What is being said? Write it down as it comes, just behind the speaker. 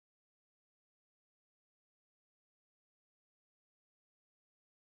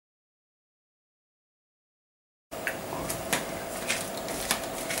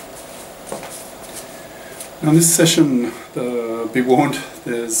Now in this session, be warned,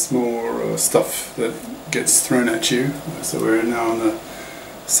 there's more stuff that gets thrown at you. So we're now on the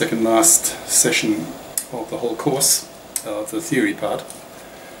second last session of the whole course, of the theory part.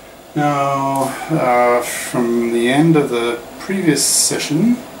 Now, from the end of the previous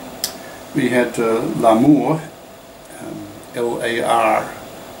session, we had Lamour, L-A-R-M-O-R,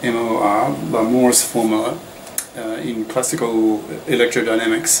 Lamour's formula in classical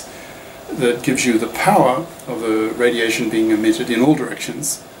electrodynamics that gives you the power of a radiation being emitted in all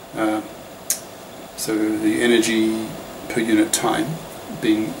directions. So the energy per unit time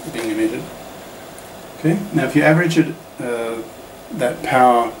being emitted. Okay. Now, if you average it, that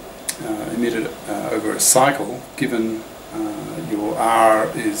power emitted over a cycle, given your R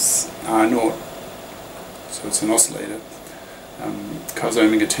is R0, so it's an oscillator, cos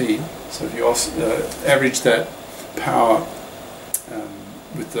omega t. So if you average that power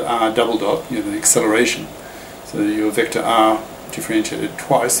with the R double dot, the acceleration, so your vector R differentiated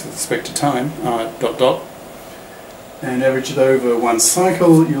twice with respect to time, R dot dot, and average it over one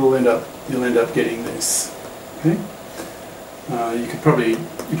cycle, you'll end up getting this. Okay. You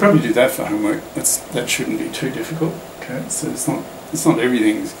probably do that for homework. That shouldn't be too difficult. Okay. So it's not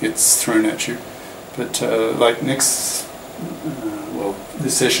everything gets thrown at you, but like next,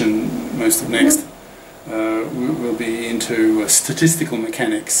 this session, most of next, we'll be into statistical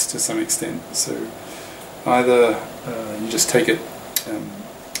mechanics to some extent. So either you just take it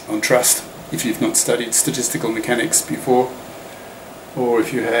on trust if you've not studied statistical mechanics before, or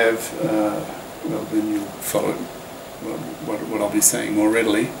if you have, then you'll follow what I'll be saying more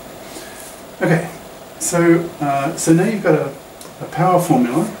readily. Okay, so now you've got a power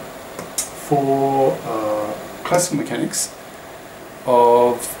formula for classical mechanics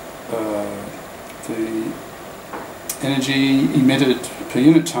of the energy emitted per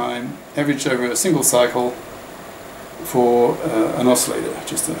unit time averaged over a single cycle for an oscillator,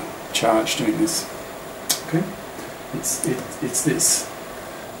 just a charge doing this. Okay, it's this.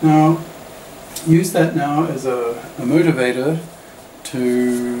 Now use that now as a motivator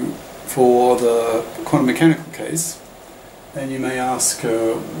for the quantum mechanical case, and you may ask,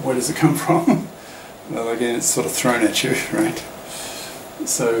 where does it come from? Well, again, it's sort of thrown at you, right?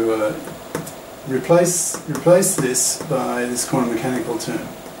 So replace this by this quantum mechanical term.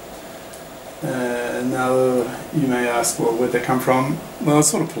 Now you may ask, well, where'd that come from? Well, it's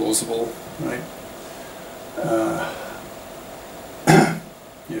sort of plausible, right?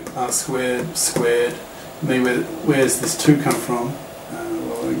 R squared. Where's this 2 come from?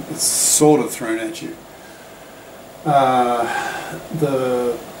 Well, it's sort of thrown at you.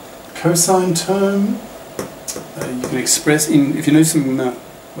 The cosine term you can express in, if you know some,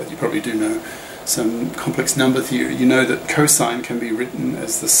 well, you probably do know some complex number theory, you know that cosine can be written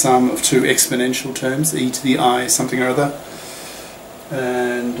as the sum of 2 exponential terms, e to the I something or other,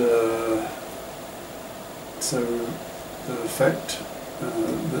 and so the fact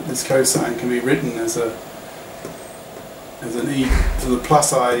that this cosine can be written as an e to the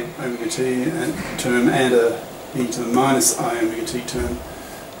plus I omega t term and a e to the minus I omega t term,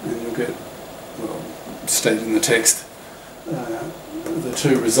 and you'll get, well, stated in the text, the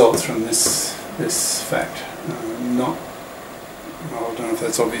 2 results from this fact. I don't know if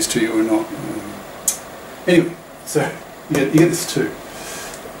that's obvious to you or not. Anyway, so you get this 2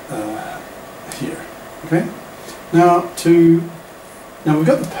 here. Okay. Now we've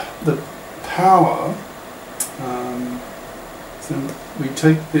got the power. So we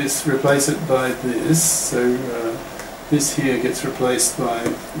take this, replace it by this. So this here gets replaced by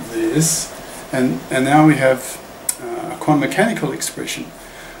this, and now we have a quantum mechanical expression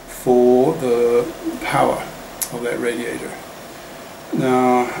for the power of that radiator.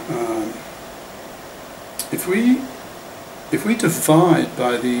 Now, if we divide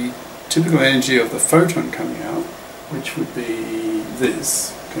by the typical energy of the photon coming out, which would be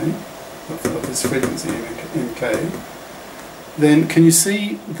this, okay, of this frequency mk, then can you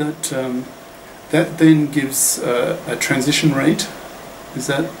see that that then gives a transition rate? Does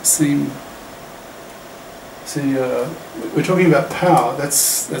that seem? See, we're talking about power.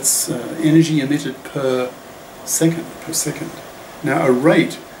 That's energy emitted per second. Now, a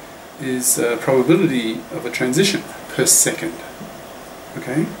rate is a probability of a transition per second.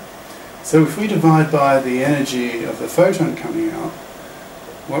 Okay. So if we divide by the energy of the photon coming out,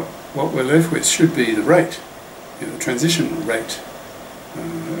 what we're left with should be the rate, the transition rate. I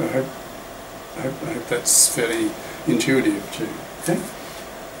hope that's fairly intuitive too. Okay.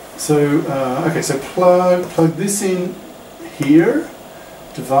 So so plug this in here,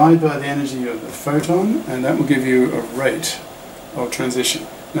 divide by the energy of the photon, and that will give you a rate of transition.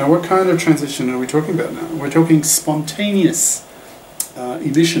 Now, what kind of transition are we talking about now? We're talking spontaneous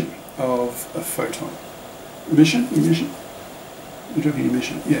emission of a photon. Emission? We're talking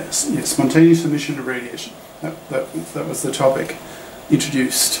emission. Yes. Spontaneous emission of radiation. That was the topic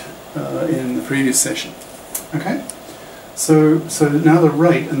introduced in the previous session. Okay. So now the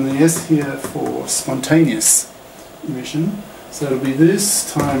rate, and the S here for spontaneous emission. So it'll be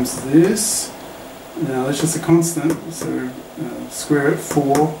this times this. Now that's just a constant. So square it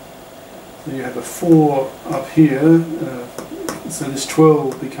 4. So you have a 4 up here. So this 12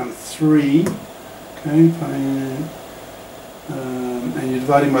 will become 3. Okay. And you're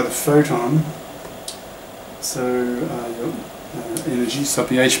dividing by the photon. So your energy, so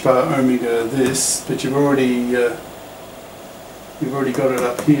the h bar omega this, but you've already got it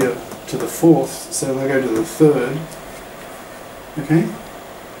up here to the 4th, so I go to the 3rd, okay,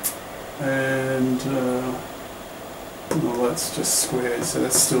 and well, that's just squared, so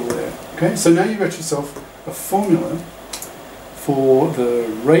that's still there. Okay, so now you've got yourself a formula for the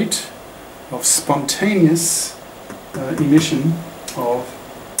rate of spontaneous emission of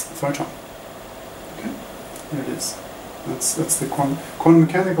a photon. Okay, there it is. That's the quantum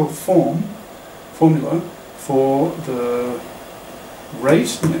mechanical formula for the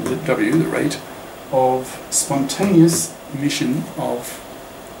rate, W, the rate of spontaneous emission of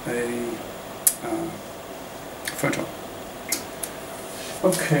a photon.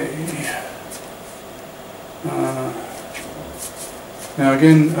 Okay. Now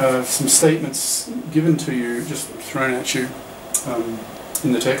again, some statements given to you, just thrown at you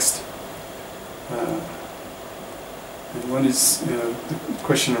in the text. And one is, the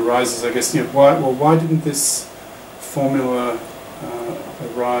question arises, I guess, why didn't this formula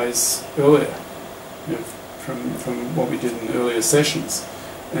arise earlier, from what we did in earlier sessions?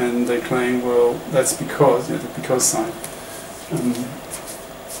 And they claim, well, that's because, the because sign.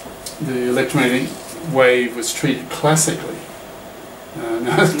 The electromagnetic wave was treated classically.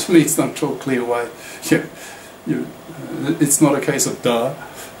 Now, to me, it's not at all clear why. It's not a case of duh.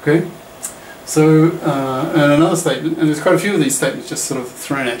 Okay. So, and another statement, and there's quite a few of these statements just sort of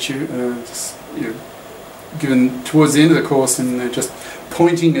thrown at you, given towards the end of the course, and they're just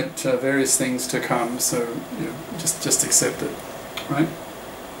pointing at various things to come. So, just accept it, right?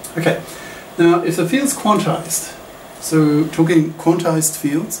 Okay. Now, if the field's quantized, so talking quantized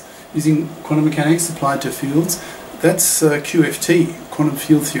fields using quantum mechanics applied to fields, that's QFT, quantum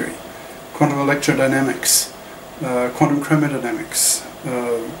field theory, quantum electrodynamics, quantum chromodynamics.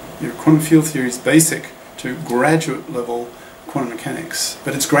 Quantum field theory is basic to graduate level quantum mechanics,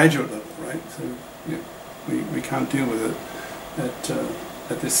 but it's graduate level, right? So we can't deal with it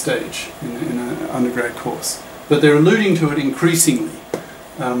at this stage in an undergrad course. But they're alluding to it increasingly,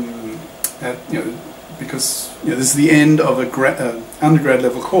 because this is the end of a undergrad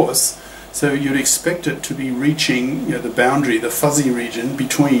level course. So you'd expect it to be reaching the boundary, the fuzzy region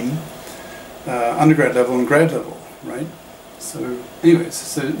between undergrad level and grad level, right? So anyways,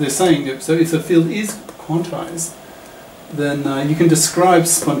 so they're saying that, so if the field is quantized, then you can describe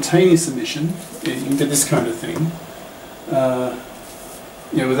spontaneous emission, you can get this kind of thing,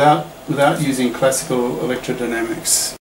 without using classical electrodynamics.